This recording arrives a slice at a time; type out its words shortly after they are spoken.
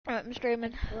I'm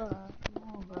streaming. Bruh,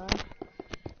 no, bruh.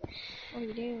 What are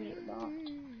you doing, you bot?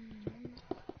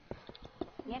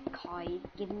 Yeah, Kai,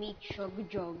 give me chug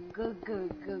jug, go go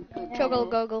go go. Chuggle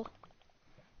goggle.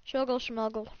 Chuggle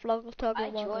schmuggle. Fluggle I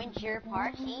tuggle wuggle. joined your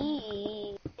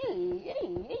party.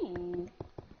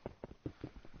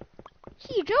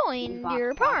 He joined Bot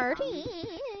your bot party.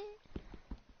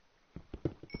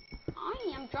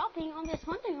 I am dropping on this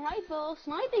hunting rifle,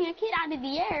 sniping a kid out of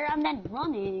the air, and then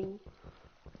running.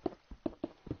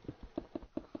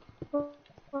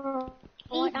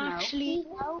 What actually?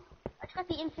 No. I just got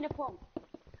the infinite pump.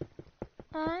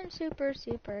 I'm super,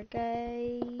 super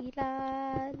gay.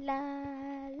 La, la,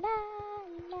 la,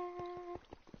 la.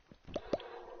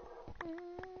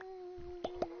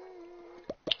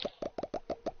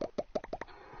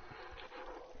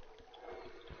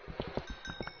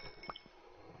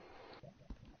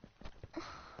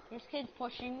 This kid's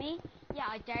pushing me. Yeah,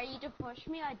 I dare you to push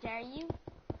me. I dare you.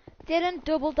 Didn't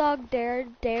Double Dog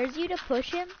dares you to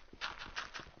push him?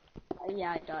 Oh,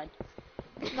 yeah, I died.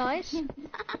 Nice.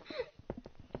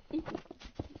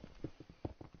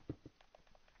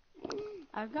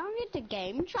 I'm going into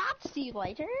game chat. See you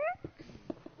later.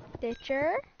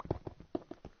 Ditcher.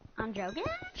 I'm joking.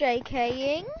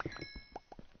 JKing.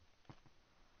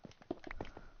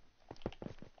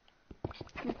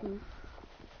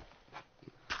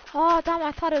 Oh damn!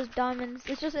 I thought it was diamonds.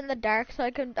 It's just in the dark, so I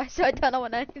don't know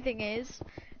what anything is.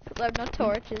 Because I have no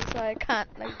torches, so I can't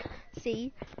like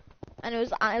see. And it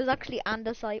was actually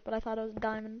andesite, but I thought it was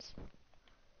diamonds.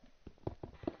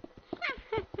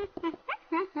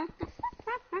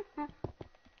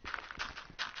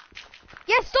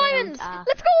 Yes, diamonds!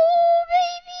 Let's go,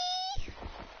 baby!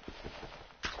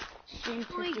 Stream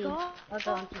Oh my 15. god. I'll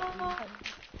go on 15.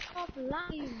 Stop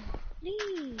lying.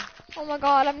 Please. Oh my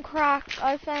god, I'm cracked.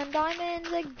 I found diamonds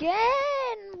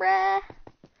again, bruh.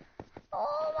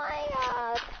 Oh my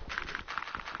god.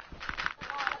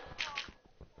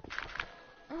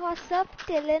 What's up,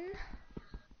 Dylan?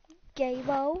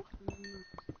 Gaybo.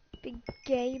 Big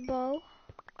Gaybo.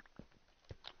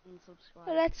 Unsubscribe.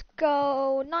 Let's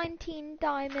go. 19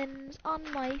 diamonds on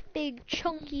my big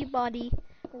chunky body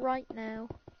right now.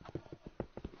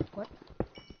 What?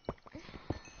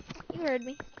 You heard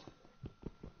me.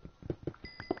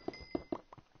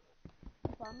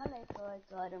 If I'm allowed to go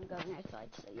outside, I'm going outside,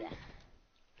 so yeah.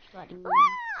 Sliding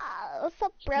What's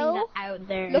up, Clean bro? that out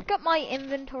there. Look at my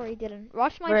inventory, Dylan.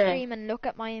 Watch my Where? stream and look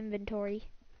at my inventory.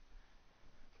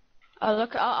 I'll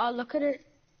look at it.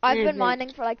 I've Yeah, been but-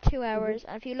 mining for like 2 hours,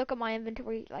 and if you look at my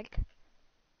inventory, like,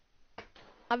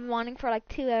 I've been mining for like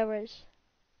 2 hours.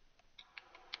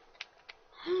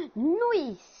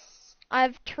 Nice! I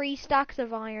have 3 stacks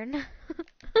of iron.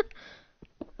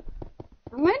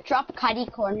 I'm gonna drop Cuddy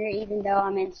Corner even though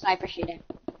I'm in sniper shooting.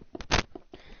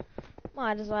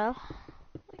 Might as well.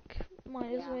 Like,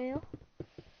 might as Yeah. well.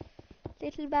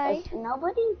 Little bye.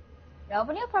 Nobody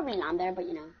will probably land there, but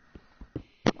you know.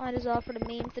 Might as well for the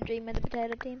memes, the dream, and the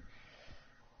potato team.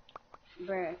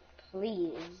 Bruh,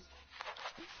 please.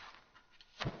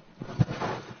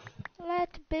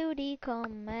 Let booty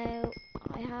come out.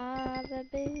 I have a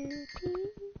booty.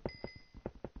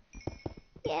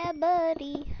 Yeah,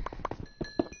 buddy.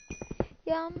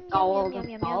 Yum, Gold yum,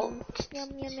 yum, yum, yum, yum. Yum,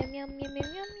 yum, yum, yum, yum, yum, yum,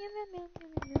 yum, yum, yum,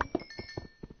 yum.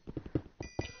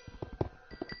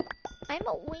 I'm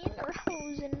a winner,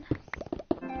 hosen.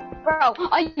 Bro,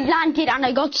 I landed and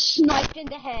I got sniped in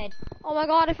the head. Oh my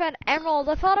god, I found emeralds.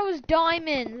 I thought it was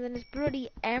diamonds, and it's bloody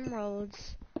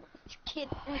emeralds. Kid,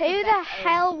 Who the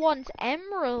hell wants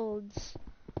emeralds?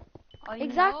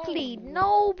 Exactly,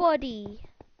 nobody.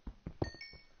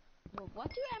 Well, what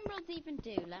do emeralds even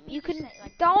do? Let me You just can. say,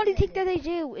 like, The only thing that they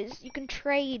do is you can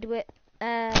trade with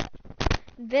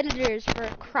villagers for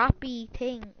crappy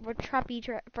for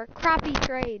crappy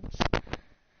trades.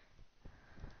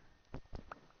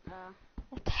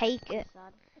 I'll take it.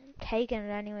 sad. I'm taking it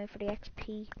anyway for the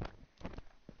XP.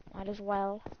 Might as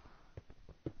well.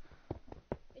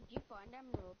 Did you find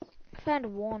emeralds? I found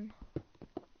one.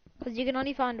 Cause you can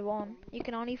only find one. You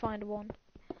can only find one.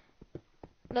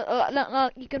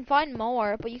 Look, you can find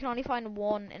more, but you can only find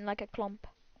one in like a clump.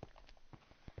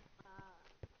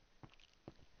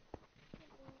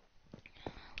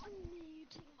 I'm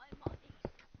muting my mic.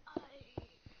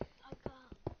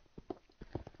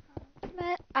 I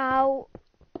Ow.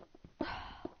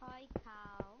 Hi,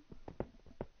 cow.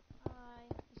 Hi.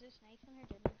 Is this Nathan or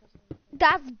Dylan?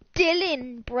 That's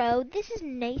Dylan, bro. This is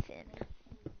Nathan.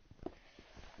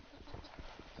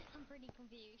 I'm pretty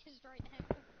confused right now.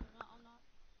 I'm not.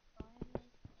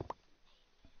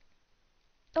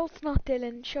 Oh, it's not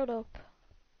Dylan. Shut up.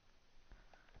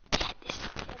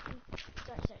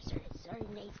 Sorry.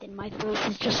 Nathan, my voice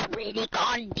is just really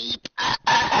gone deep.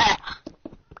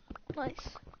 Nice.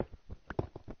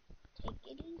 Take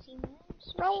it easy, man.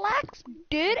 Relax,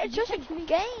 dude. It's just a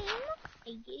game.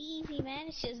 Take it easy, man.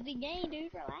 It's just a game,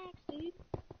 dude. Relax, dude.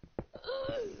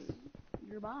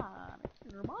 You're bad.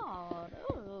 You're bad.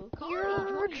 Oh, You're join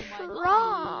my lobby. trash,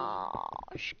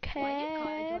 Why did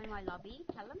Kai kid. join my lobby?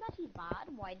 Tell him that he's bad.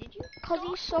 Why did you? Cause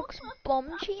he sucks bum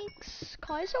cheeks.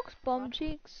 Kai sucks bum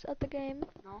cheeks at the game.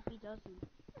 No, he doesn't.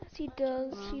 Yes, he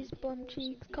does. He's bum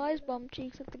cheeks. Kai's bum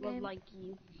cheeks at the Well, game. like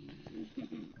you.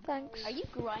 Thanks. Are you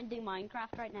grinding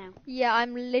Minecraft right now? Yeah,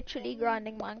 I'm literally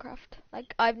grinding Minecraft.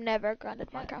 Like, I've never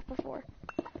grinded Minecraft before.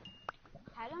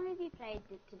 How long have you played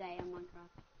today on Minecraft?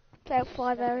 About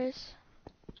 5 hours.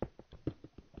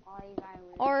 5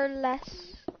 hours. Or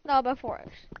less. No, about 4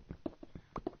 hours.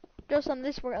 Just on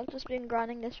this world. Just been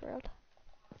grinding this world.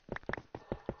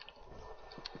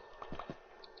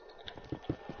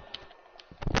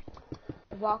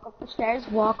 Walk up the stairs,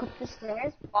 walk up the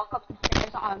stairs, walk up the stairs.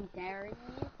 I'm daring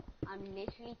you. I'm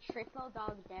literally triple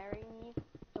dog daring you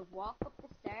to walk up the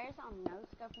stairs. I'm no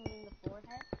scoping in the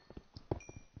forehead.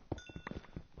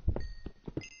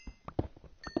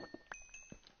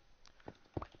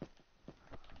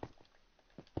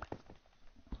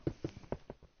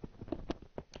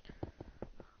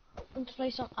 Let's play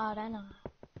some arena.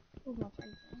 With my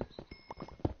friends.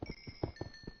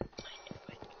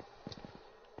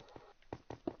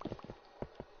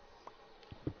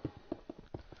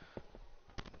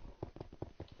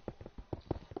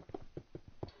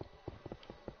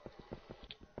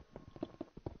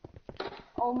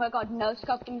 Oh my god, no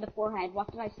scoping the forehead.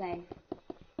 What did I say?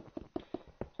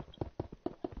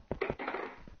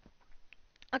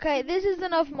 Okay, this is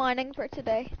enough mining for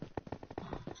today.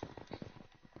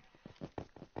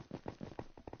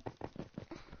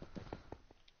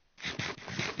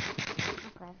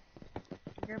 Okay.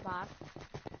 You're back.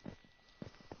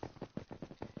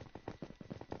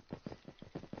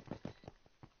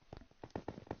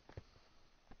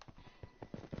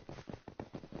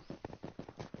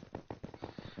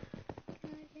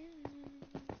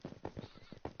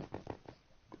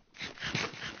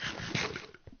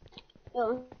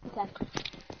 Oh, okay.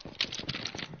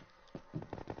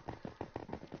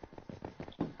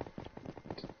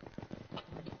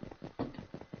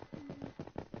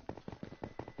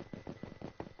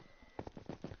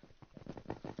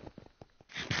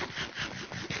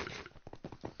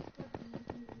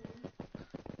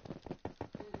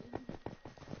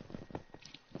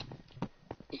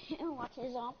 What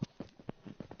is up?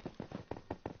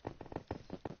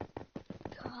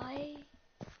 Kai.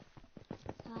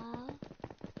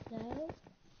 No.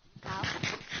 Cal?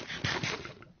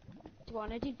 Do you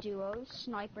want to do duos,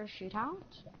 sniper shootout?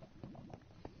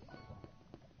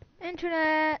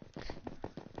 Internet.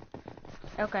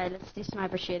 Okay, let's do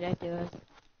sniper shootout duos.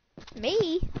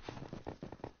 Me?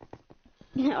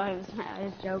 No, I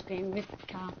was joking with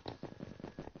Cal.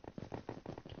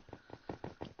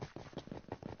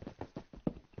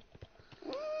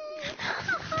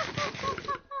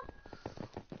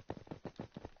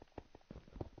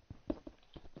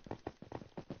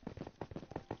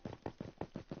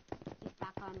 He's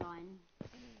back online.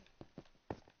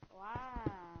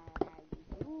 Wow,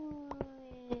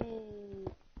 good.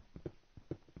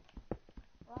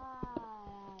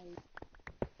 Wow.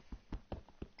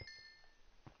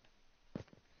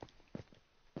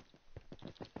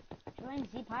 Join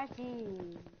the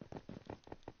party.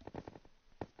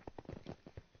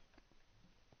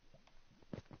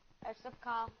 What's up,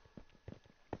 Carl?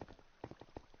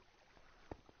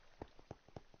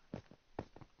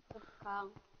 What's up, Carl?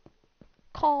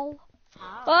 Call.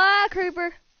 Carl? Ah,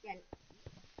 creeper. Yeah,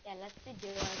 let's do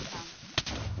duos, Carl.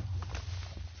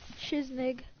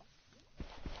 Shiznig.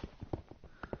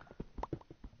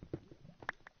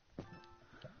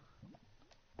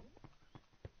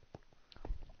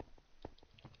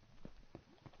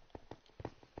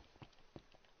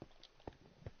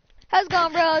 How's it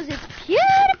going, bros? It's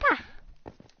PewDiePie.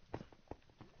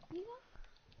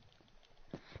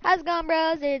 How's it going,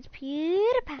 bros? It's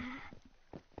PewDiePie.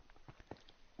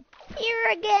 Here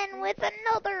again with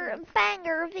another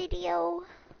banger video.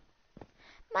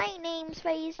 My name's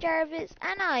FaZe Jarvis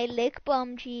and I lick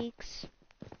bum cheeks.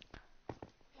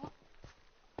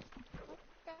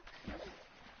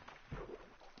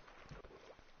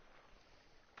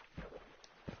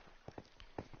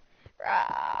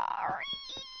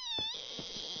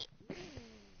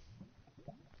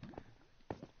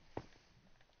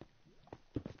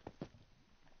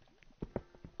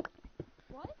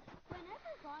 What?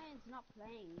 Whenever Ryan's not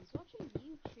playing, he's watching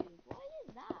YouTube. Why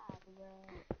is that, bro?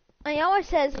 And he always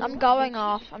says, I'm going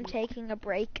off, I'm taking a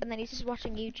break, and then he's just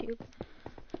watching YouTube.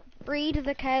 Breed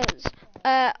the cows.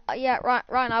 Yeah,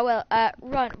 Ryan, I will.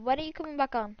 Ryan, when are you coming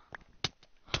back on?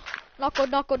 Not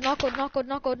good, not good, not good, not good,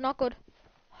 not good, not good.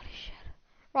 Holy shit.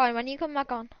 Ryan, when are you coming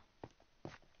back on?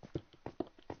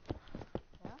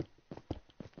 Yeah?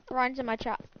 Ryan's in my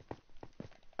chat.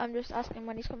 I'm just asking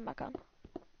when he's coming back on.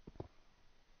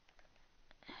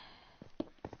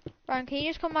 Ryan, can you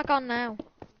just come back on now?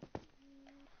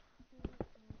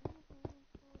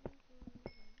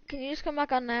 Can you just come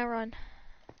back on now, Ryan?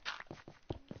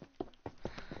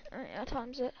 Yeah,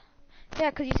 times it.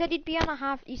 Yeah, 'cause you said you'd be on a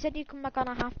half. You said you'd come back on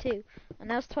a half 2, and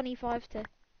now it's 25 to.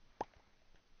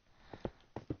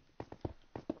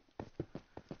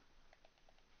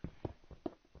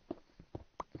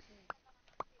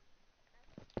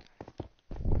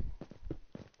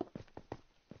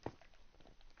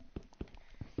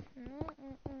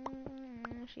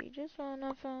 She just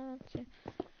wanna fancy.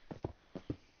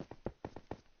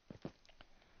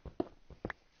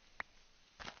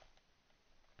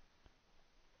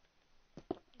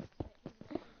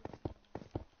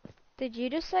 Did you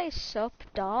just say sup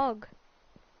dog?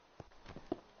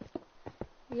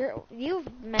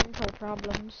 You've mental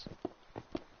problems.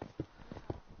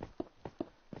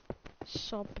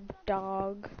 Sup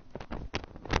dog.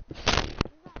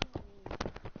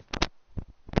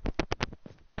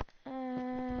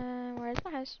 Where's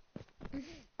my house?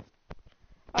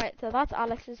 Alright, so that's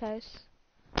Alex's house.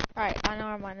 Alright, I know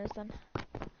where mine is then.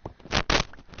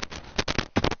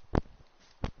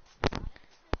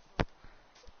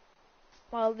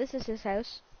 Well, this is his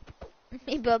house.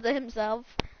 He built it himself.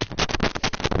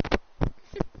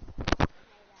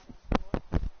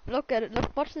 Look at it,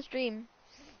 look, watch the stream.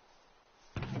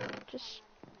 Just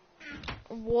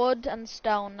wood and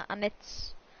stone, and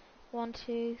it's 1,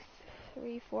 2,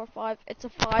 3, 4, 5. It's a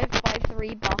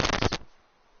 5x3 box.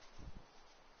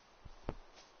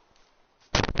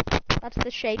 That's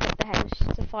the shape of the house.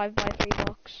 It's a 5x3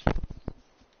 box.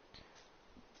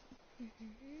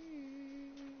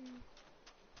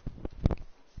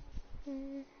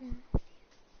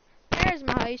 There's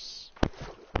my house.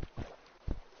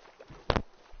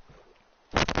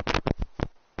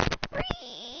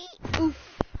 Oof.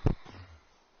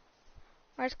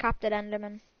 Where's Captain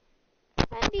Enderman?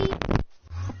 Andy.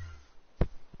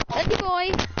 Andy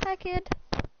boy. Hi kid.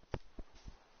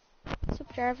 What's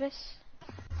up, Jarvis?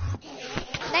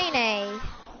 Nay.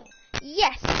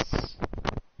 Yes.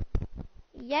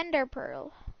 Yender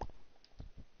Pearl.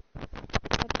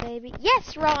 Oh, baby.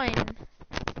 Yes, Ryan.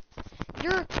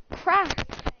 You're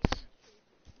cracked.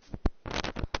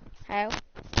 How?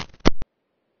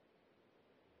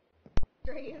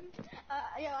 Stream.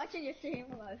 Yeah, watching your stream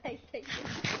on my PlayStation.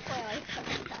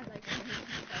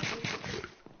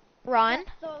 Ryan?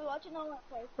 So watching on my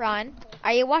PlayStation. Ryan,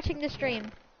 are you watching the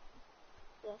stream?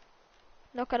 Yeah.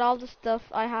 Look at all the stuff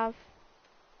I have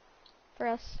for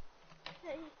us.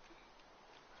 Hey.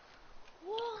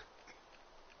 What?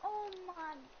 Oh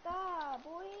my god,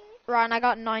 boy. Ryan, I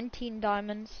got 19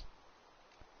 diamonds.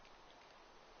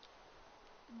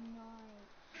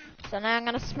 Nice. So now I'm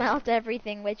gonna smelt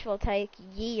everything, which will take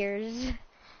years.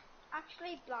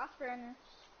 Actually, blast furnace.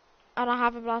 I don't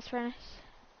have a blast furnace.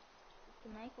 To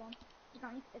make one. You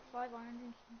can't, it's 5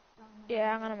 iron.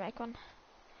 Yeah, I'm gonna make one.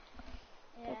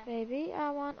 Yeah. But baby, I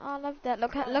want all of that.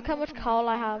 Look how much coal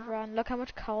I have, Ryan. Look how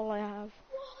much coal I have.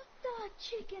 What the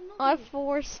chicken? I have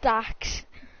 4 stacks.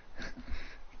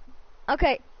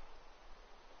 Okay.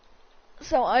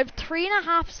 So I have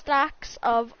 3.5 stacks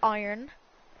of iron.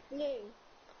 Blue.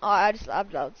 Oh, I just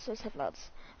have loads. I just have loads.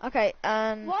 Okay,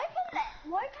 Why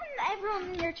can everyone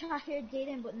in your chat hear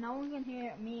Dylan, but no one can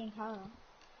hear me and Carl?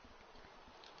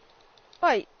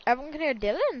 wait, everyone can hear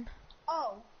Dylan?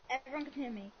 Oh, everyone can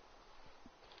hear me.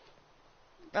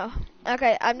 Oh,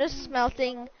 okay, I'm just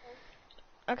smelting.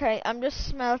 Okay, I'm just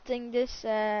smelting this,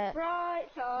 Right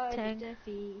side thing. of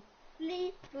defeat.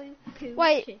 Leaf blue cool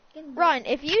Wait, chicken. Ryan,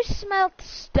 if you smelt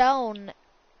stone,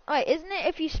 wait, isn't it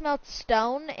if you smelt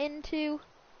stone into,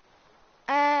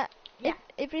 Yeah.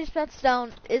 if you smelt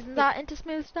stone, isn't that into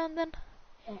smooth stone then?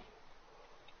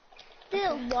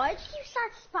 Still, why do you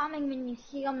start spamming when you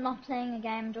see I'm not playing a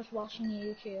game, just watching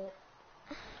YouTube?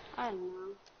 I don't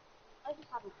know. I just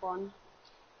having fun.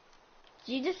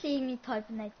 Do you just see me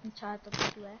typing out in chat up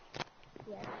to left?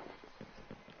 Yeah.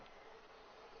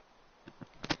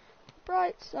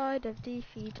 Bright side of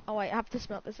defeat. Oh wait, I have to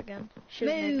smelt this again.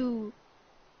 Shouldn't Moo.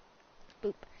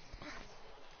 Boop.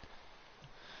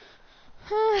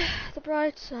 The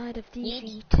bright side of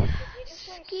defeat.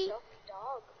 Ski.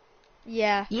 Dog.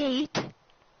 Yeah, Yeet.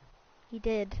 he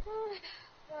did.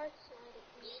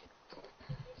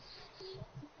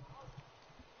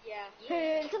 Yeah.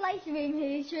 Who's the light green,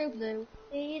 who's true blue?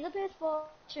 He's a peaceful,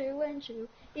 true and true.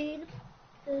 He's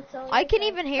a soul. I can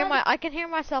even hear I can hear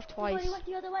myself twice. Everybody went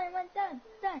the other way and went dun,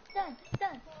 dun, dun,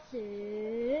 dun.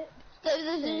 Sit. I can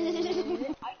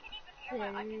even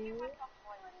hear myself.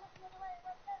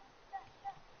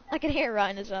 I can hear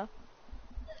Ryan as well.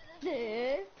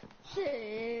 Sit.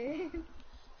 Sit.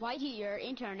 Why do your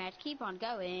internet keep on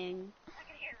going?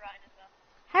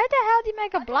 How the hell do you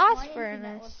make a My blast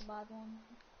internet was furnace? the bad one.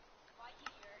 Why do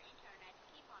your internet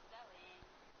keep on going?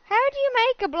 How do you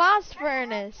make a blast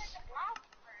furnace?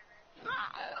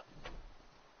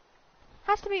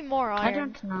 Has to be more iron. I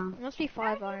don't know. It must be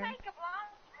 5 iron.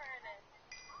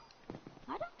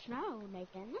 I don't know,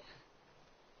 Nathan.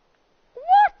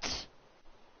 What?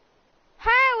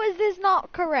 How is this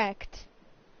not correct?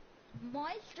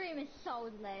 My stream is so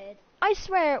delayed. I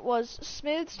swear it was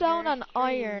smooth stone Your and stream.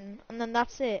 iron, and then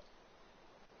that's it.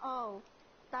 Oh,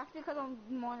 that's because I'm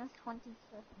minus 20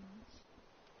 seconds.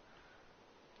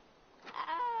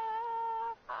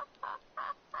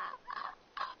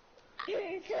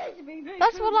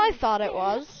 That's what I thought it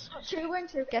was. True and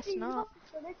true. Guess not.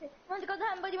 Want to go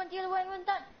down, buddy? Want the other way? Went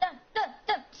dun, dun, dun,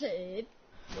 dun. Sit.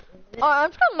 Oh, I'm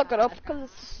just gonna look it up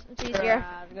because it's easier.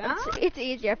 It's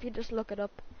easier if you just look it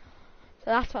up. So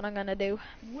that's what I'm gonna do.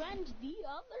 Went the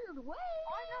other way.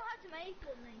 I know how to make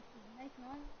it, Nathan. Nathan,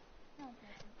 I know.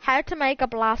 How to make a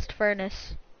blast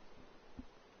furnace.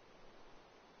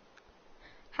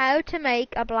 How to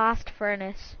make a blast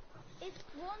furnace. It's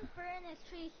 1 furnace,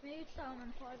 3 smooth stone,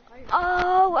 and 5 iron.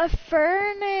 Oh, a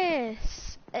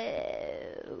furnace.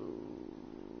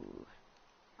 Oh.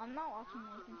 I'm not watching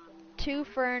Nathan stream. 2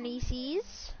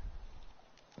 furnaces.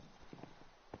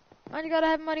 And you gotta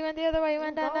have money went the other way.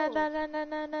 Went down, down, down, down, down,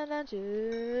 down, down, down.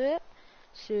 Shoot.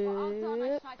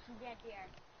 Shoot.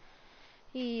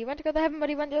 He went to go to heaven, but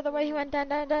he went the other way. He went down,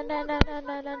 down, down, down, down, down,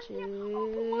 down, down.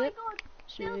 Shoot.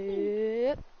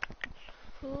 Shoot.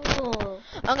 Cool.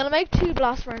 I'm gonna make 2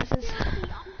 blast furnaces. I'm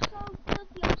so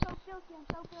filthy, I'm so filthy, I'm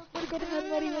so filthy. Went to go to heaven,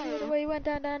 but he went the other way. He went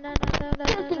down, down, down, down, down, down,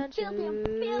 down. Filthy, I'm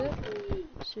filthy.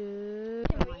 Shoot.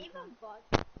 Can we even bot?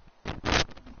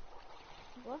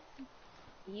 What?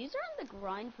 You're on the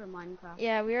grind for Minecraft.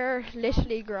 Yeah, we're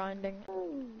literally grinding.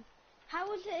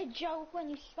 How is it a joke when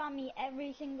you spam me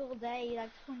every single day,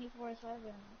 like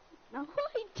 24/7? No, I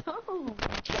don't. You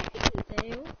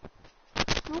do.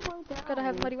 No, I don't. Gotta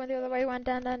have money went the other way. Went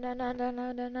down, down, down, down, down,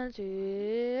 down, down, down.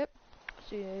 Zip.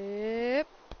 Zip.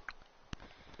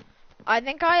 I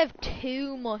think I have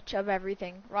too much of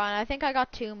everything. Ryan, I think I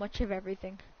got too much of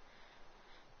everything.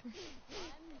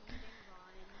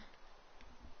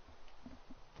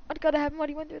 I gotta have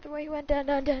money went the other way. Went down,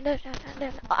 down, down, down, down, down,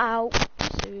 down. Ow.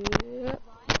 Zip.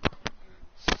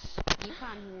 You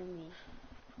can't hear me.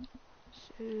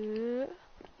 Zip.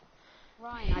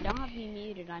 Ryan, I don't have you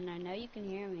muted, and I know you can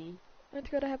hear me. Went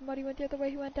to go to have money went the other way.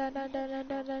 He went down, down, down, down,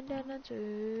 down, down, down, down.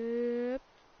 Zip.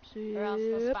 Or else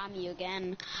we'll Zip. spam you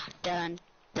again. Dun,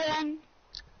 dun.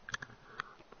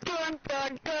 Dun,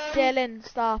 dun, dun. Dylan,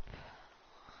 stop.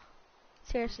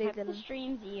 Seriously, Have the Dylan.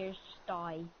 stream's ears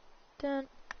die. Dun,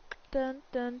 dun,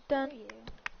 dun, dun. Who are you?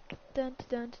 Dun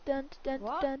dun dun dun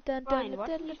What? dun dun Ryan, dun what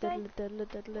did you say?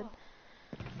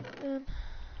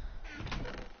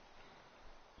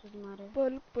 Doesn't matter.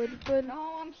 Pull pull pull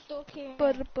No, I'm stuck here.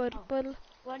 pull pull pull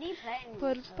What are you playing?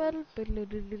 pull with? pull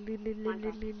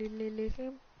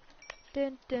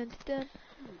dun dun dun.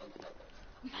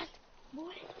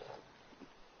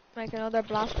 Make another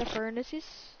blast of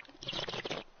furnaces.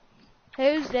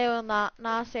 Who's doing that?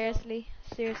 Nah, seriously,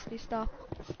 seriously, stop.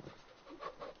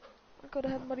 I gotta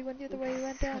have money went the other way.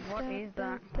 Went down. What down, is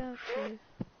down, that? down, down.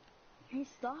 Hey,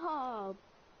 stop.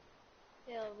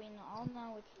 Still, we all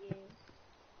know it's you.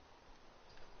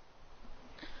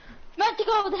 Went to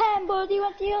go with him, but he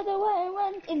went the other way.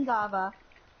 Went in lava.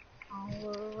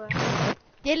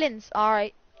 Dylan's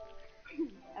alright.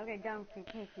 Okay, don't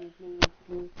kick me, please,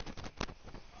 please.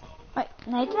 Wait,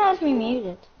 Nathan has me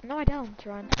muted. No, I don't,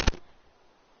 Ryan.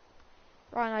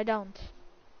 Ryan, I don't.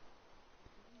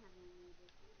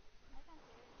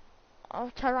 I'll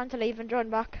tell Ryan to leave and join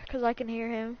back, because I can hear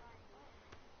him.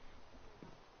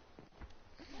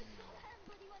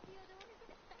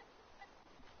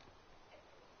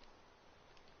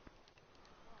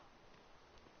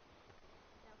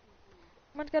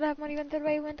 One's gotta have money, went the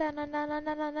way, went down, down, down, down,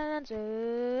 down, down, down,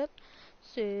 zip,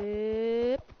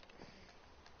 zip.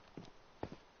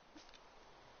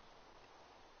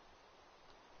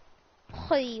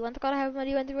 Hey, one's gotta have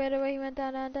money, went the right away, went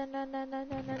down, down, down, down, down, down,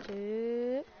 down, down,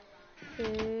 zip,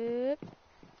 zip.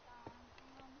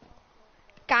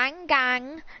 Gang,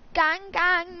 gang, gang,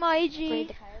 gang, my G.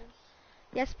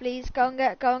 Yes, please. Go and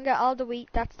get all the wheat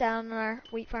that's down on our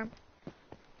wheat farm.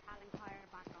 Alan Fire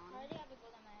back I on. already have a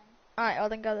good amount. Alright, well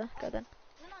then go then.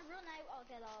 When I run out, I'll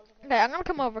get all of it. Okay, I'm gonna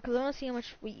come over because I want to see how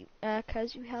much wheat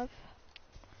cows you have.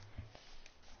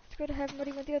 Let's go to heaven,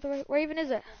 buddy. Went the other way. Where even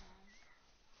is it?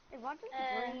 Hey, what does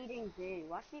breeding do?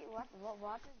 What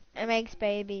does It makes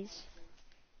babies.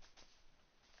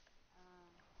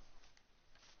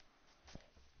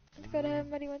 Let's go to heaven,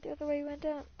 buddy. Went the other way. Went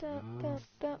down.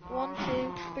 1,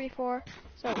 2, 3, 4.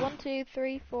 So 1, 2,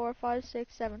 3, 4, 5,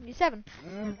 6, 7. You 7.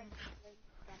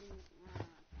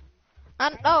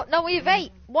 And oh no, we have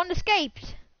 8. 1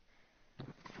 escaped.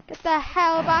 Get the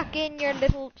hell back in your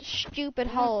little stupid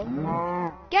hole.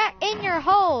 Get in your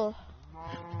hole.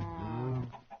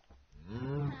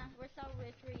 We're so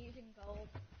rich, we're using gold.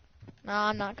 No,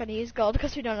 I'm not gonna use gold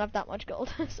because we don't have that much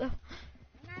gold. So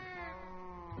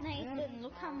Nathan,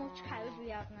 look how much cows we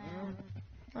have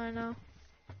now. I know.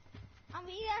 And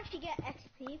we actually get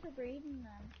XP for breeding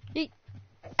them.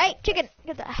 Hey, chicken,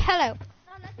 get the hell out.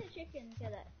 No, not the chicken,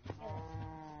 get it.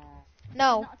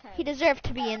 No, Not a cow. he deserved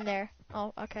to be in there.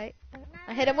 Oh, okay.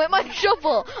 I hit him with my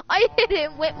shovel. I hit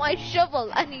him with my shovel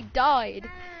and he died.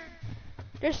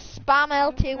 Just spam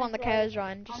L2 on the cows,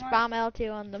 Ryan. Just spam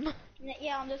L2 on them.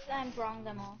 Yeah, I'm just growing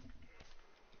them all.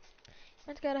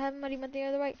 Let's go to heaven, buddy. Went the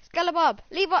other way. Skelebabb,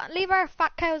 leave our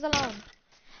fat cows alone.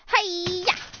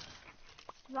 Hiya!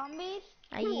 Zombies?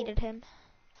 I yeeted him.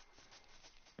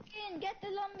 Chicken, get the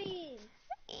zombies!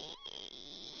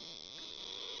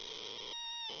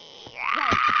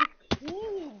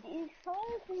 He's so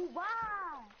wow.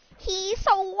 He's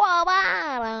so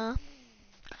wild.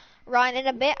 Ryan, in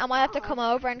a bit, I might have to come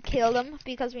over and kill them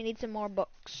because we need some more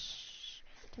books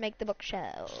to make the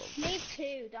bookshelf. Me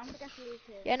too, don't forget to leave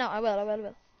too. Yeah, no, I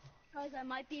will. Guys, I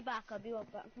might be back. I'll be right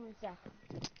back for a sec.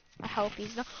 I hope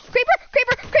he's not.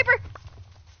 Creeper!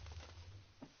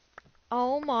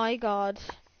 Oh my god.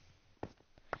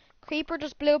 Creeper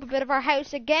just blew up a bit of our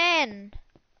house again.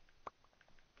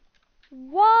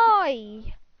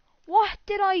 Why? What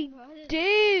did I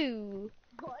do?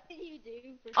 What did you do?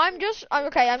 I'm just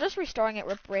restoring it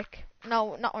with brick.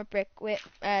 No, not with brick, with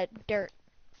dirt.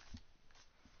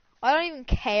 I don't even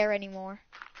care anymore.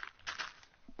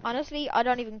 Honestly, I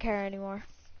don't even care anymore.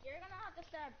 You're gonna have to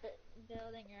start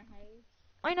building your house.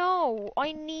 I know.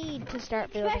 I need to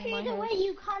start building Especially my the house. way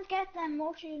you can't get them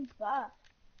mushrooms back.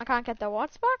 I can't get the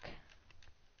what's back?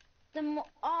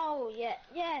 Oh yeah.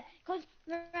 Cause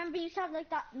remember you used to have like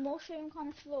that mushroom kind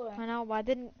of floor. I know, but I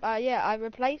didn't. Yeah, I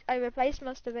replaced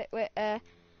most of it with dark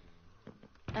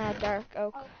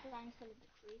oak. Oh, thanks for the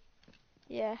tree.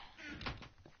 Yeah.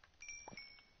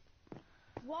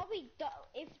 What we do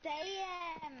if they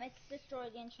it's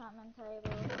destroyed the enchantment table?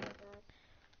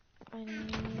 I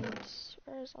need.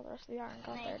 Where's all the rest of the iron?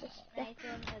 God, there it is. Yeah.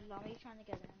 Nathan, a zombie trying to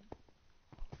get in.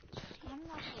 I'm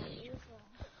not sure either.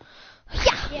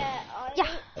 Yeah. Yeah.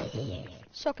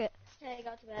 Suck it. Okay,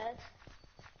 go to bed.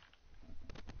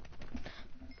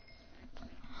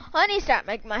 I need to start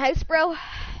making my house, bro. I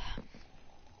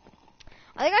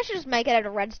think I should just make it out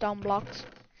of redstone blocks.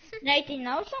 Nathan,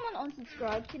 now someone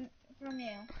unsubscribed from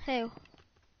you. Who?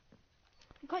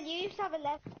 Because you used to have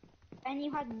 11, and you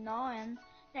had 9.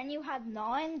 Then you had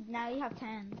 9, now you have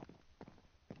 10.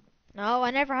 No,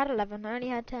 I never had 11. I only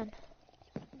had 10.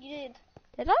 You did.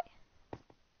 Did I?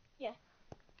 Yeah.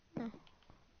 No.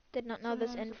 Did not know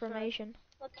this Someone information.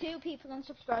 Well, 2 people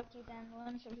unsubscribed to you then,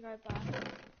 1 subscribed back.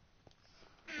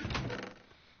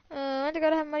 Went to go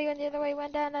to heaven, money went the other way,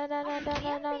 went down, We haven't been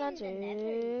in the Nether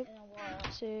in a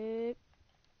while. soup.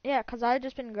 Yeah, 'cause I've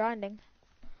just been grinding.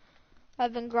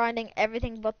 I've been grinding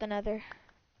everything but the nether.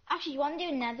 Actually, you want to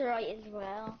do netherite as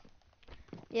well?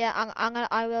 Yeah,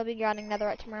 I will be grinding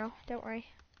netherite tomorrow. Don't worry.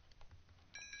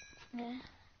 Yeah.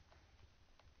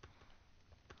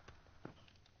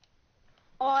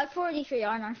 Oh, I have 43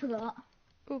 iron, I forgot.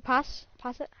 Ooh, pass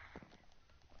it.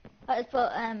 I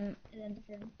put it in the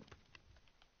film.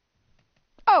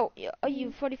 Oh, are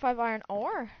you 45 iron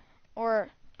ore? Or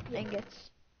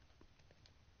ingots?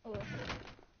 Oh.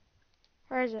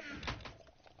 Where is it?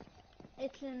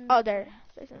 It's in. Oh, there.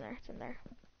 It's in there.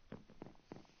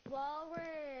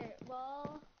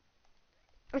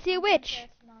 I see a witch.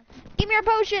 Give me your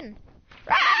potion.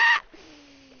 Ah!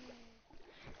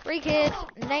 Free kids.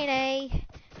 Nay.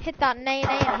 Hit that nay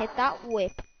and hit that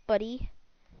whip, buddy.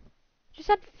 Just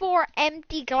had 4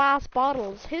 empty glass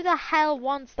bottles. Who the hell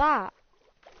wants that?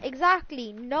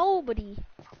 Exactly. Nobody.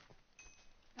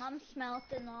 I'm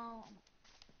smelting all.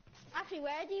 Actually,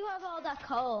 where do you have all that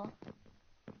coal?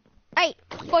 Hey,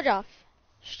 fudge off.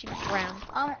 Stupid round.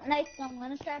 Nice. I'm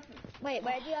gonna start. Wait,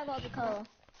 where do you have all the coal?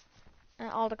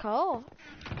 All the coal.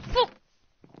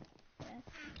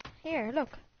 Here, look.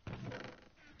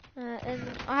 And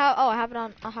I have it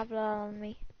on. I have it on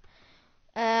me.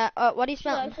 What are you Should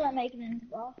I smelting? start making it into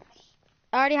blocks?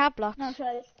 I already have blocks. No, should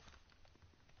I just...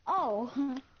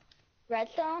 Oh.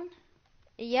 Redstone?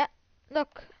 Yeah.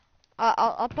 Look.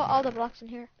 I'll put all the blocks in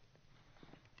here.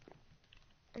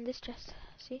 In this chest.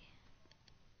 See?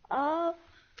 Oh.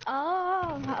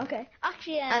 Oh, okay.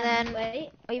 Actually, And then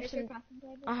wait. I have Where's your some. crafting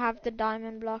table? I have the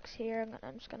diamond blocks here.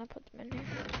 I'm just gonna put them in here.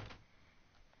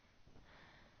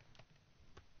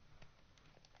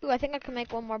 Ooh, I think I can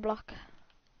make one more block.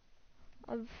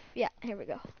 Yeah, here we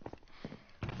go.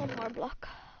 One more block.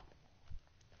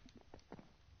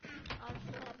 I'll just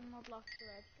have more blocks of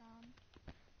redstone.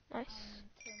 Nice.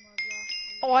 2 more blocks.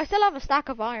 Oh, I still have a stack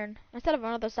of iron. I still have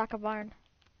another stack of iron.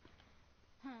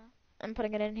 Huh. I'm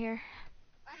putting it in here.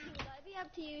 Actually, would I be able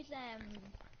to use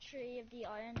 3 of the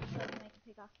iron just so I can make a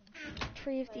pickaxe and a shovel?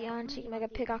 3 of the yeah, iron so you you can make a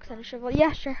want the pickaxe and a iron. shovel.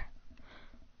 Yeah, sure.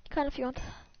 You can if you want.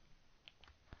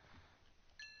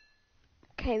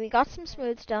 Okay, we got some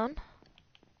smooth stone.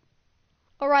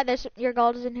 Alright, there's your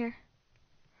gold is in here.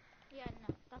 Yeah,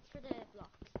 no, that's for the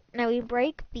blocks. Now we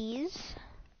break these.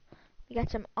 We get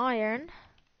some iron.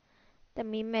 Then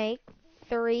we make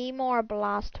 3 more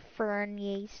blast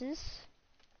furnaces.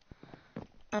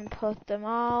 And put them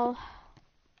all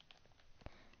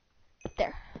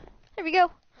there. There we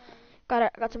go.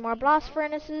 Got some more blast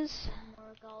furnaces. 1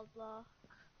 more gold block.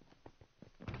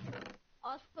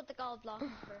 I'll just put the gold block in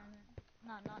the furnace.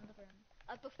 No, not in the furnace.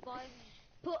 I put 5.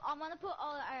 I'm gonna put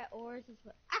all our ores as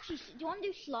well. Actually, do you want to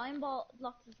do slime blocks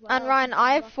as well? And Ryan,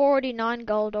 I have Blocks. 49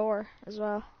 gold ore as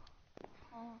well.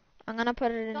 Oh. I'm gonna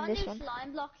put it Do you in want this to do one.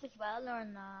 slime blocks as well or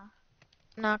nah?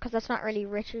 No, because that's not really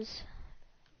riches.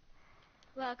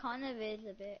 Well, it kind of is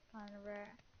a bit kind of rare.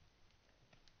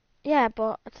 Yeah,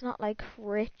 but it's not like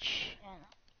rich. Yeah.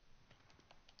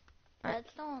 No.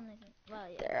 Redstone isn't. Well,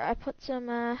 yeah. There, I put some.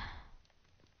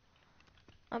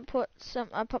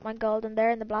 I put my gold in there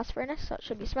in the blast furnace, so it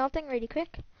should be smelting really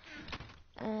quick.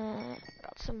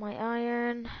 Got some of my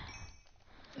iron.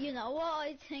 You know what?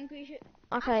 I think we should.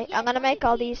 Okay, Yeah, I'm gonna do you make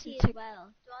wanna all do these. TNT as well.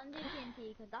 Do you want to do TNT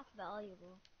because that's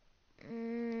valuable.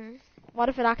 What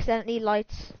if it accidentally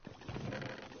lights?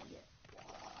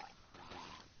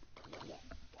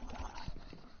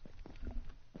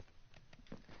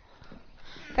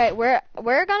 Okay,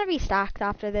 we're gonna be stacked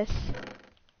after this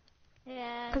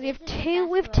Yeah. because this is the best we have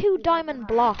work 2 we've ever diamond had.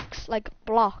 blocks, like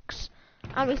blocks,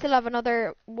 and we still have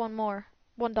another 1 more,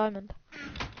 1 diamond.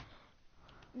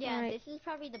 Yeah, Alright. this is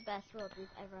probably the best work we've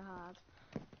ever had.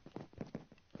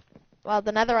 Well,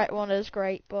 the netherite one is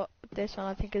great, but this one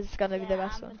I think is gonna be the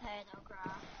best and one. potato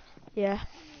craft. Yeah.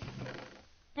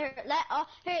 Here,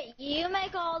 here, you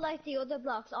make all like the other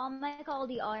blocks. I'll make all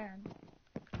the iron.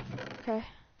 Okay.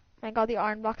 Make all the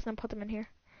iron blocks and then put them in here.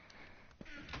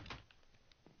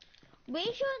 We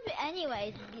should,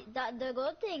 anyways. The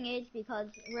good thing is because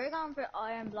we're going for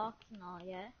iron blocks and all,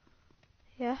 yeah.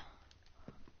 Yeah.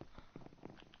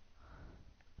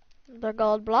 The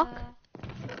gold block.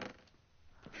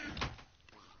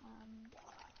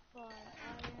 For iron.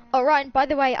 Oh, Ryan, by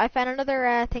the way, I found another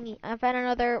thingy. I found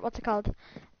another, what's it called?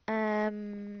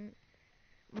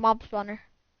 Mob spawner.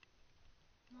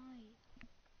 Nice.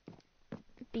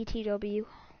 BTW.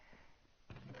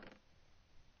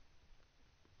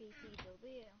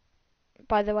 BTW.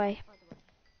 By the way. By the way.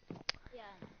 Yeah.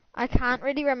 I can't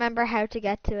really remember how to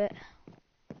get to it.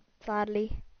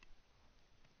 Sadly.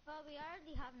 Well, we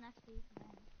already have an XP.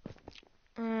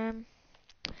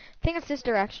 I think it's this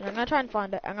direction. I'm gonna try and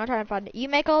find it. You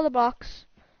make all the blocks.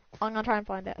 I'm gonna try and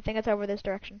find it. I think it's over this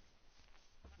direction.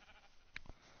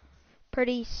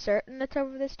 Pretty certain it's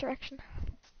over this direction.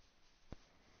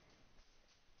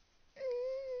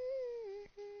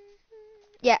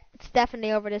 Yeah, it's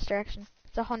definitely over this direction.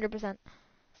 It's 100%.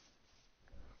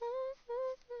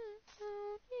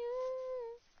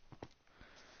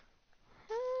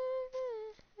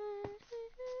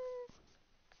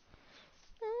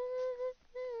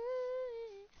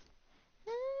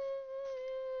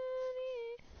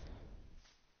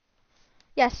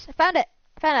 Yes, I found it.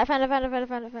 Found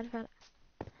it.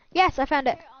 Yes, I found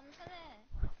it. Here, I'm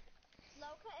gonna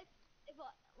locate.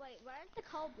 Wait, where's the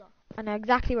coal block? I know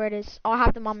exactly where it is. Oh, I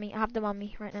have them on me.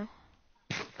 Right now.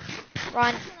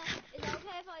 Ryan. Is it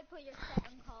okay if I put your 7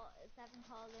 coal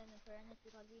in the furnace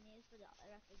because we need it for the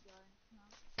rest of the iron? No.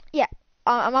 Yeah,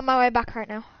 I'm on my way back right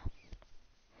now.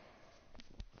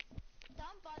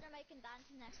 Don't bother making that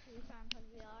into next week farm because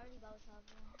we already both have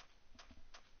one.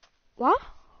 What?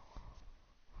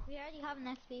 We already have an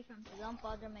XP farm, so don't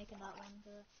bother making that one.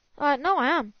 No, I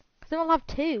am. Because then we'll have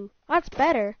 2. That's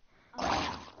better.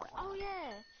 Oh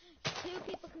yeah. two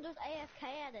people can just AFK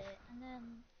at it, and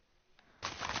then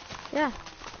Yeah.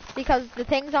 Because the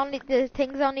things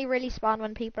only really spawn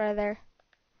when people are there.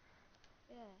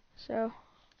 yeah. So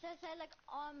So say like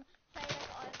say like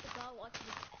I have to go, I can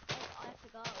just if I have to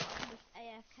go, I can just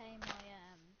AFK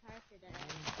my character there,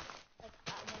 like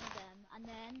at one of them, and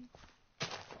then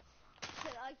so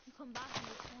I can come back and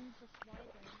this one's just wider or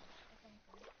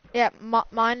something. yeah,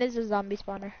 mine is a zombie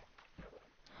spawner.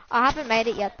 I haven't made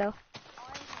it yet though.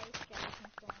 I hate skeleton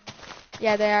spawners.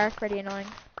 Yeah, they are pretty annoying.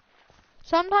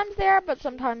 Sometimes they are, but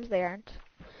sometimes they aren't.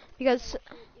 Because Shoot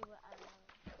you with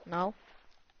arrows. no,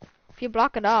 if you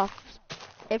block it off,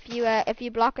 if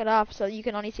you block it off, so you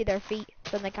can only see their feet,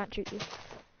 then they can't shoot you.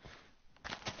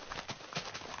 Yeah,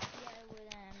 with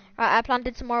Right, I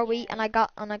planted some more wheat, yeah. and I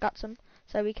got some,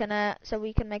 so we can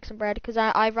make some bread. Cause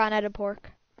I ran out of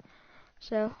pork,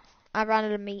 so I ran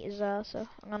out of meat as well. So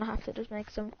I'm gonna have to just make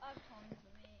some. I have tons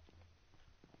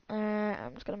of meat.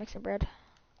 I'm just gonna make some bread.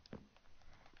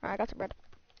 Alright, I got some bread.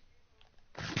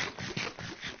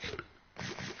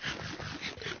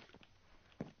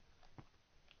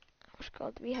 How much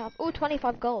gold do we have? Oh,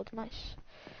 25 gold. Nice.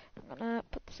 I'm gonna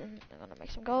put this in. I'm gonna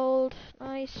make some gold.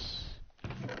 Nice.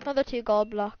 Another 2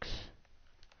 gold blocks.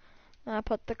 And I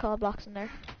put the gold blocks in there.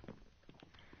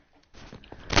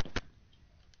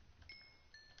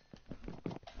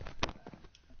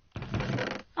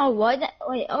 Oh, why that?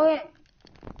 Wait, oh yeah.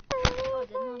 Oh, I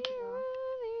didn't want to go.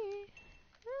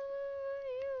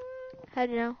 How'd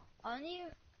you know? Only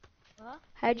what?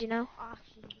 How'd you know?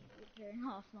 Actually, turn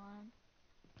off mine.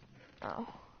 Oh.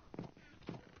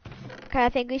 Okay, I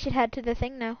think we should head to the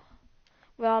thing now.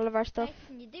 With all of our stuff.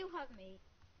 Nathan, you do have meat.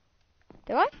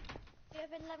 Do I? You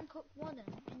have 11 cooked mutton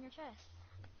in your chest.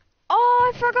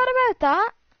 Oh, I forgot about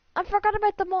that. I forgot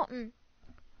about the mutton.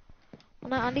 Well,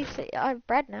 now at least I have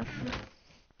bread now.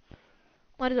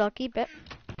 Might as well keep it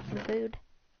for food.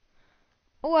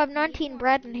 Oh, I have 19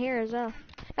 bread in here as well.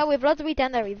 No, we have loads of wheat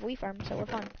down there. We have wheat farm, so we're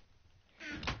fine.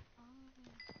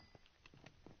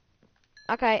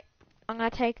 Okay, I'm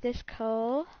gonna take this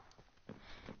coal.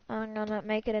 I'm gonna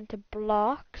make it into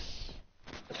blocks.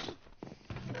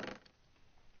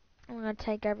 I'm gonna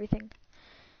take everything.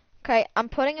 Okay, I'm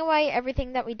putting away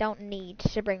everything that we don't need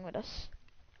to bring with us.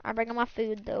 I'm bringing my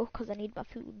food though, because I need my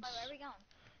foods. Wait, where are we going?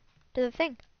 To the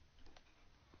thing.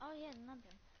 Oh yeah,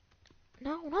 nothing.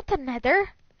 No, not the nether.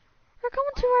 We're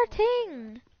going to our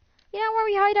thing. You know where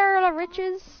we hide our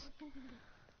riches?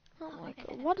 Oh my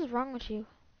god, what is wrong with you?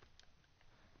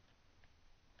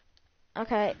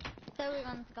 Okay, So we're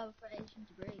going to go for ancient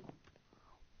debris.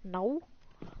 no.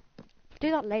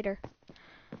 Do that later.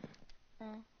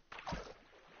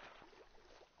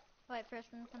 Wait, first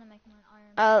I'm gonna make my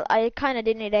iron. I kind of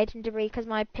did need ancient debris because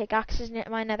my pickaxe is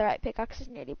my netherite pickaxe is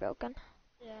nearly broken,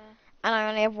 Yeah. and I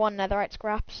only have 1 netherite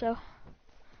scrap. So,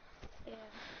 Yeah.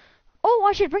 oh,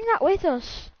 I should bring that with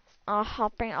us. Oh, I'll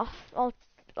bring it off.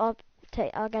 I'll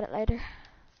get it later.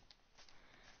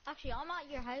 Actually, I'm at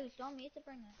your house. Do you want me to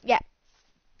bring it? Yeah.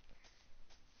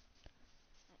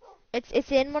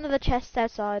 It's in one of the chests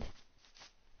outside.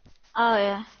 Oh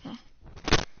yeah. Okay.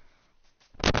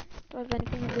 Do I have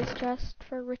anything in this chest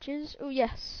for riches? Oh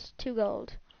yes, 2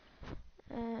 gold.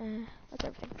 That's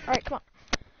everything. Alright, come on.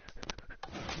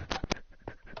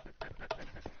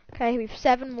 Okay, we've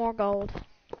 7 more gold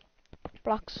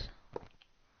blocks.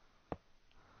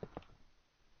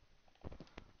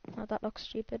 Oh, that looks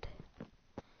stupid.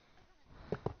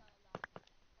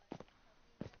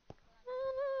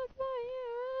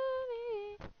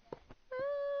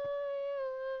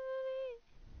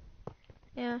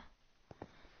 Yeah.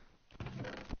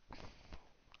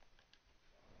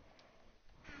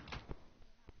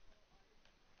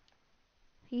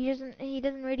 He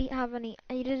doesn't really have any,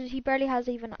 he barely has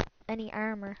even any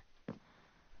armor.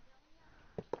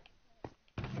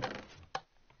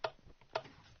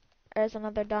 There's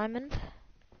another diamond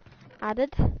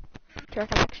added to our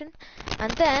collection.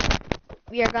 And then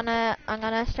I'm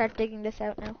gonna start digging this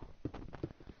out now.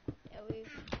 Yeah,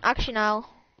 Actually no,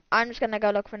 I'm just gonna go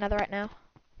look for netherite now.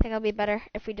 I think it'll be better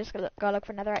if we just go look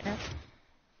for netherite now.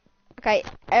 Okay,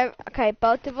 okay,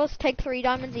 both of us take 3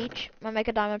 diamonds each. We'll make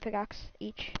a diamond pickaxe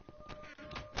each.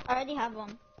 I already have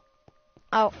one.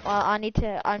 Oh, well,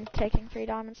 I'm taking 3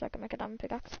 diamonds so I can make a diamond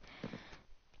pickaxe.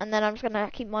 And then I'm just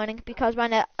gonna keep mining because I'm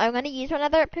gonna use my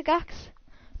nether pickaxe.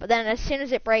 But then as soon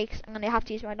as it breaks, I'm gonna have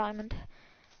to use my diamond.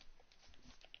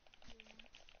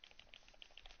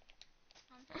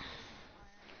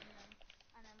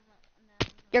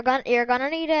 You're gonna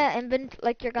need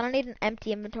you're gonna need an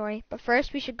empty inventory. But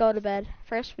first we should go to bed.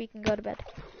 First we can go to bed.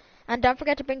 And don't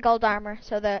forget to bring gold armor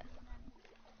so that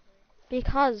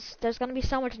Because there's gonna be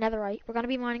so much netherite. We're gonna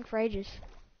be mining for ages.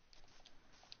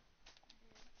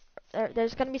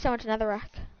 There's gonna be so much netherrack.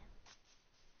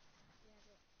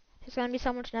 There's gonna be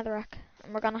so much netherrack,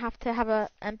 and we're gonna have to have a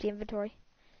empty inventory.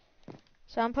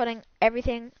 So I'm putting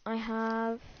everything I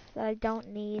have that I don't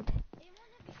need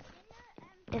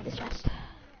in this chest.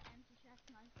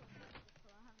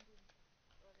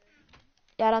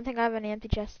 Yeah, I don't think I have any empty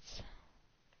chests,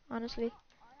 honestly.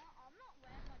 I'm not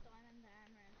wearing my diamond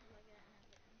armor until I get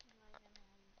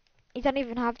You don't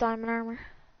even have diamond armor.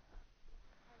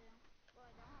 I don't. Well,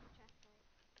 I don't have a chest plate.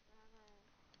 I have a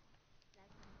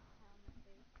legging helmet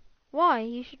boots. Why?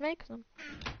 You should make them.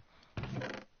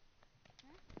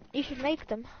 You should make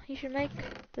them. You should make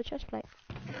the chest plate.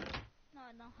 No,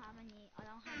 I don't have any. I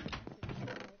don't have any chest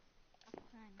plate. That's the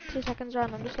thing. 2 seconds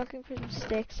run. I'm just looking for some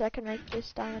sticks so I can make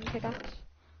this diamond pickaxe.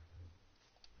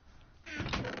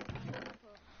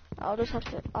 I'm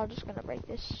just gonna break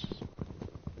this.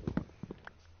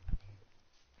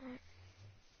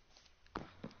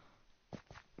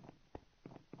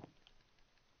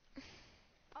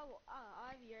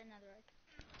 I have your netherite.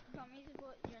 You want me to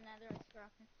put your netherite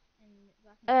scrap in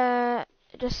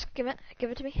Just give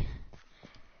it to me.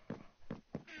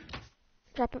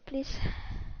 Drop it, please.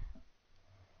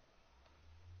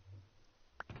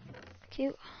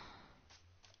 Cute.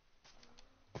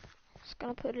 Just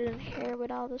gonna put it in here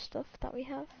with all the stuff that we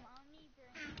have.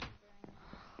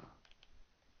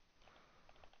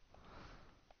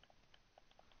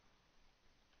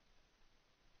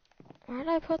 Where did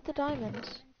I put the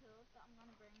diamonds?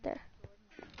 There.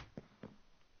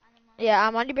 Yeah,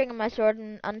 I'm only bringing my sword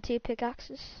and 2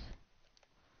 pickaxes.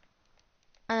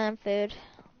 And then food.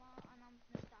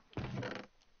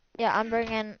 Yeah, I'm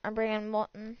bringing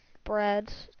mutton,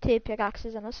 bread, 2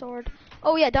 pickaxes and a sword.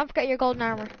 Oh yeah, don't forget your golden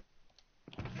armor.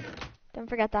 Don't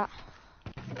forget that.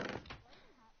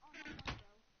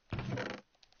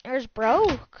 Yours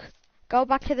broke. Go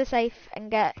back to the safe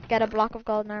and get a block of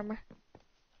golden armor.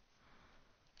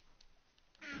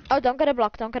 Oh, don't get a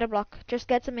block, don't get a block. Just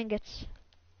get some ingots.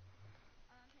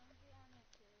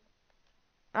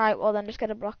 Alright, well then just get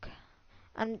a block.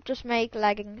 And just make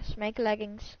leggings. Make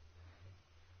leggings.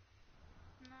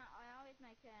 No, I always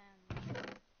make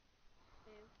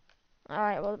food.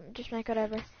 Alright, well just make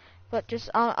whatever. But just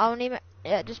I'll only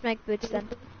just make boots then.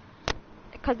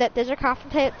 Cause there's a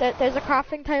crafting table. There's a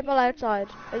crafting table outside.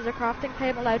 There's a crafting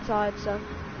table outside. So.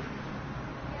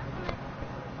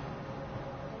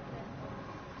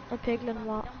 A piglin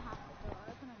what?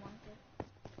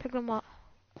 Piglin what?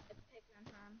 A piglin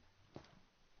farm.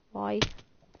 Why?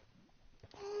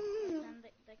 Then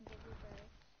they can give you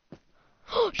berries.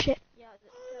 Oh shit! Yeah,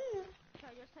 so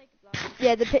just take a block.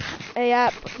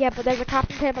 Yeah, but there's a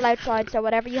crafting table outside. So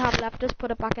whatever you have left, just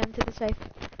put it back into the safe.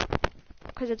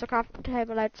 Cause it's a crafting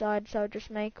table outside. So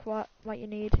just make what you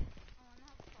need.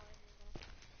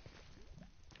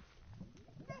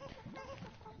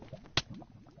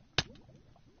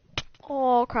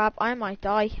 Oh crap! I might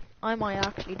die. I might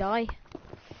actually die.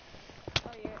 Oh,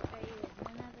 are you in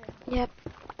the nether? Yep.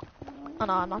 Oh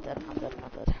no, I'm not dead. I'm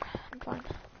not dead. I'm fine.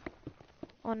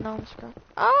 Oh no, I'm screwed.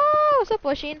 Oh, what's up,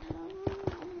 Bushing?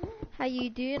 How you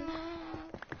doing?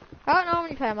 I don't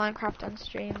normally play Minecraft on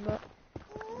stream, but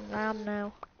I am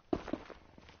now.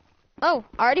 Oh,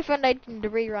 I already found out in the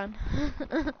rerun. Oh,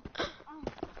 who are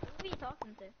you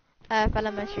talking to? Fell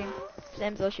on my stream. His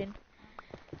name's Oshin.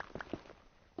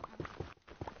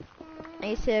 I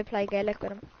used to play Gaelic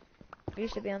with him. We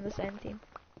used to be on the same team.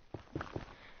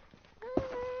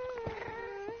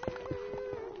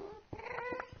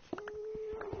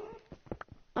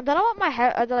 I don't know what my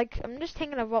house. I'm just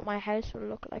thinking of what my house would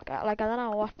look like. I don't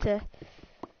know what to.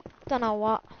 Don't know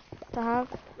what to have.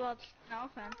 Well, no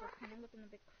offense, it's kind of looking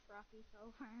a bit crappy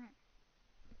so far.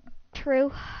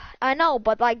 True. I know,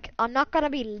 but like, I'm not gonna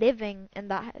be living in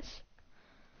that house.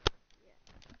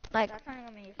 Like,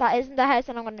 that isn't the house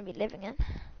that I'm gonna be living in.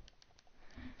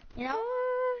 You know?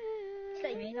 It's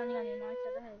only gonna be my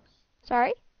set of house.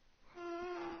 Sorry?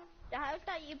 The house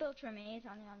that you built for me is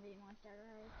only gonna be my set of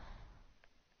house.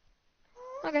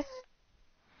 Okay.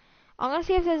 I'm gonna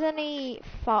see if there's any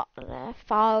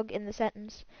fog in the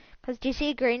settings. Cause do you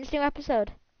see Green's new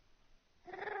episode?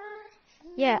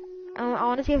 Yeah. I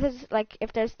wanna see if there's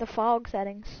if there's the fog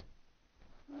settings.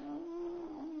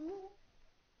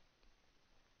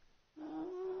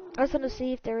 I just wanna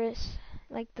see if there is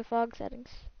the fog settings.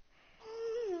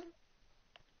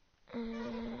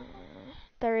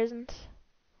 There isn't.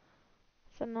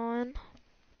 It's annoying.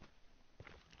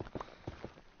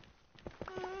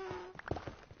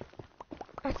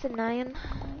 That's annoying.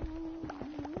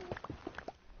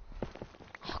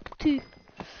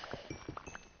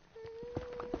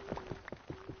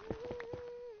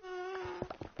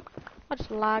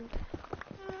 lagged.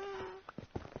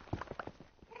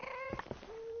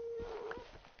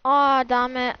 Oh,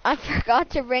 damn it. I forgot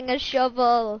to bring a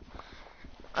shovel.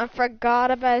 I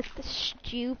forgot about the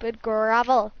stupid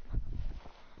gravel.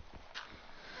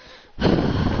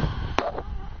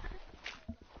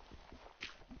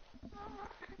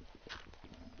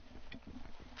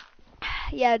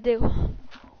 Yeah, I do.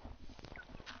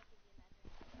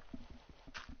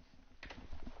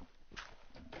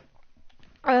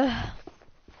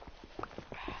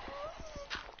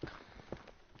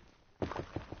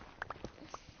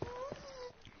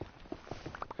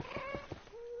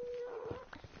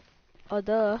 Oh,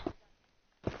 duh.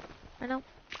 I know.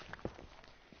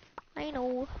 I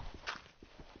know.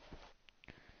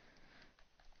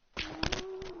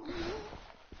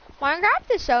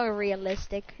 Minecraft is so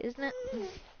realistic, isn't it?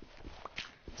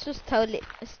 It's just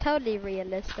it's totally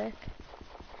realistic.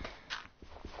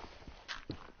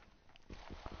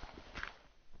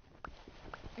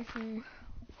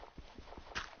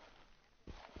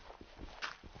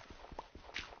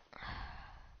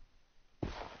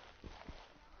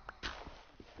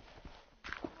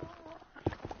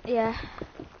 Yeah.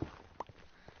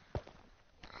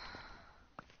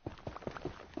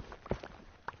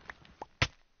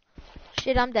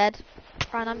 Shit, I'm dead.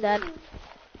 Ryan, I'm dead.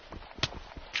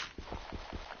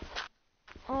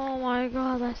 Oh my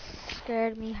god, that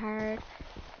scared me hard.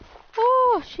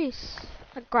 Oh, jeez.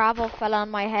 A gravel fell on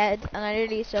my head and I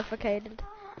nearly suffocated.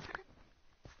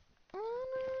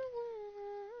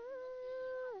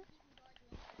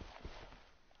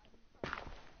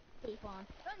 Keep on.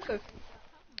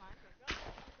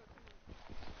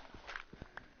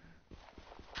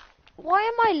 Why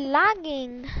am I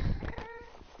lagging?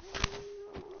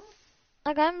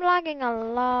 Like, I'm lagging a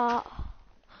lot.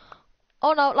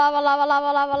 Oh no, lava, lava,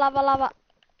 lava, lava, lava, lava.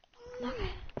 Okay.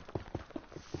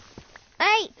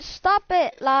 Hey, stop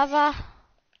it, lava.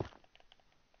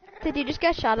 Did you just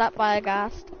get shot at by a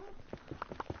ghast?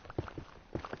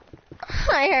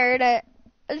 I heard it.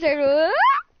 I said,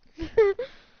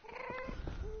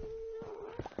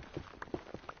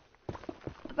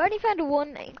 I've already found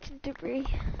one ancient debris.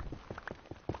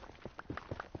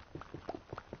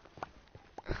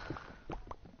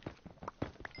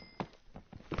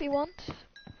 If you want.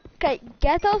 Okay,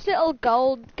 get those little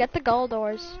gold, get the gold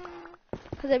ores.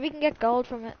 Because then we can get gold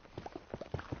from it.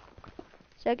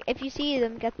 So if you see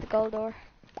them, get the gold ore.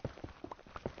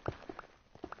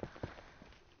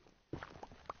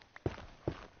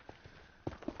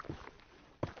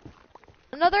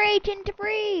 Another ancient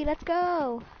debris, let's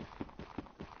go.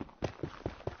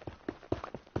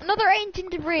 Another ancient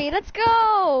debris, let's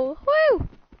go. Woo!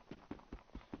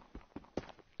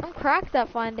 I'm cracked at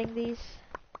finding these.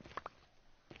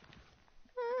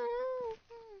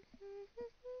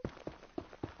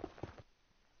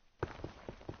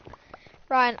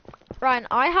 Ryan,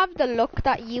 I have the luck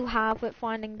that you have with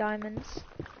finding diamonds.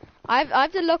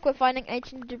 I've the luck with finding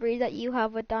ancient debris that you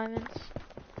have with diamonds.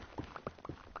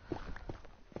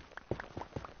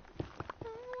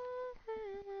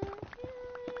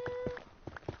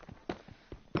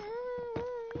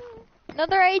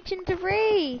 Another ancient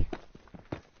debris.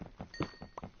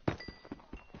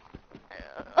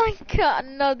 I got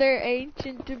another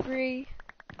ancient debris.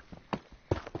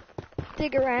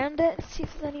 Dig around it, see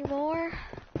if there's any more.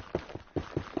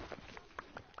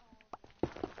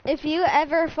 If you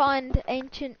ever find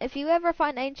ancient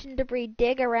debris,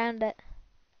 dig around it.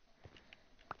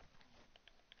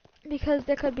 Because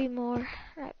there could be more,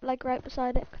 right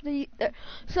beside it.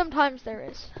 Sometimes there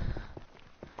is.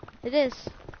 It is.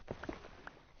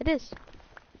 It is.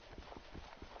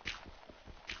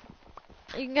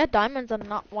 You can get diamonds on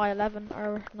not Y11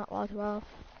 or not Y12.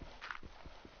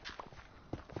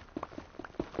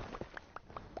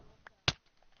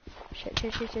 Shit.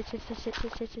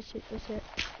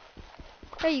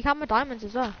 Hey, you can with diamonds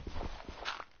as well.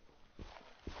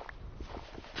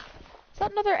 Is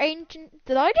that another ancient?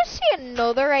 Did I just see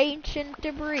another ancient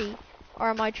debris? Or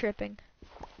am I tripping?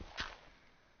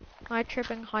 Am I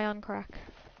tripping high on crack?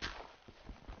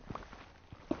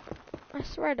 I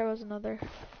swear there was another.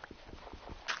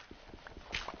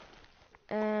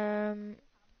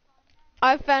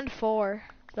 I've found 4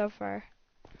 so far.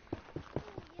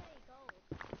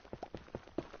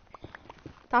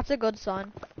 That's a good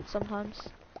sign, sometimes.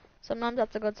 Sometimes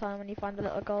that's a good sign when you find the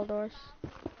little gold ores.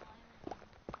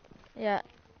 Yeah,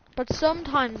 but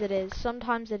sometimes it is,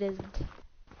 sometimes it isn't.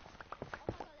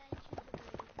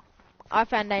 I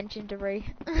found ancient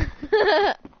debris.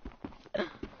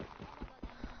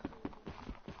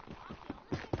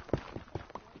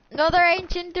 Another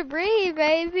ancient debris,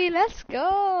 baby, let's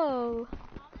go.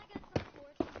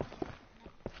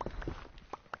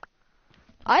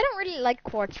 I don't really like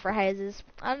quartz for houses.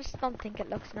 I just don't think it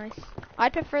looks nice. I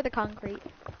prefer the concrete.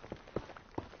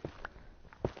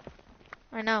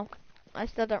 I know. I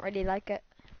still don't really like it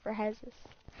for houses.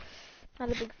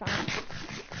 Not a big fan.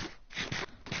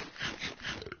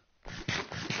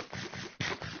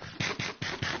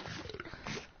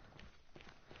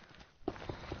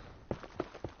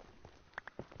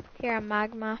 Here,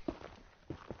 magma.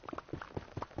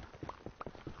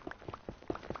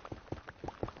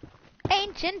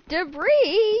 Ancient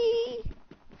debris!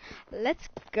 Let's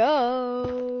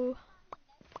go!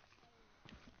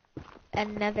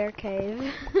 Another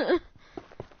cave.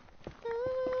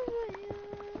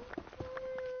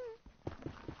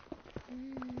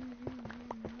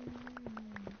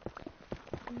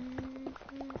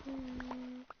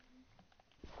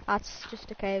 That's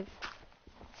just a cave.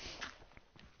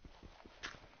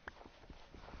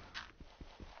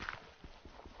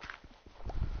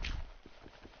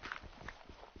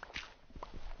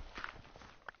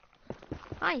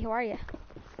 Hi, how are you?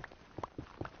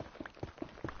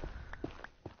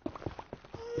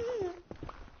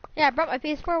 Yeah, I brought my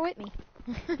PS4 with me.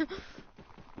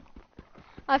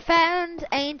 I found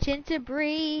ancient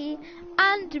debris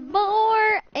and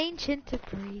more ancient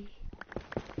debris.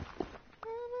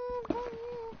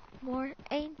 More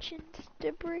ancient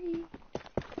debris.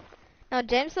 No,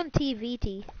 James on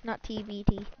TVT, not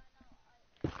TBT.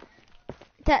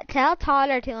 Tell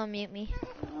Tyler to unmute me.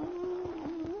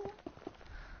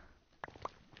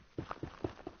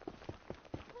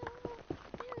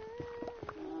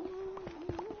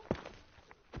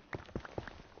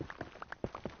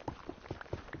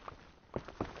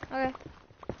 Okay.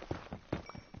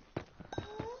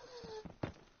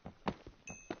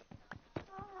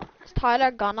 Is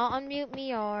Tyler gonna unmute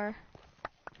me or?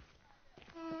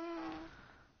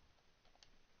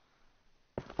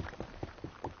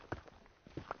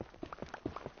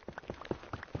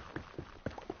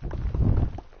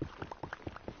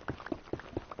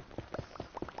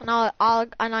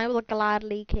 And I will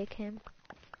gladly kick him.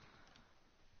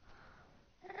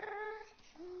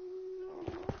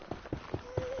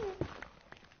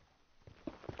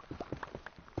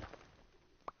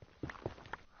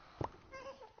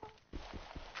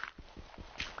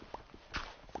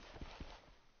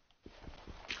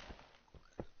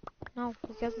 No,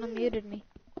 he hasn't unmuted me.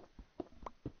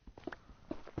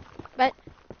 But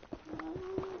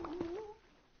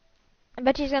I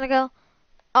bet he's gonna go.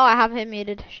 Oh, I have him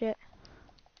muted. Shit.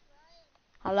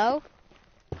 Hello?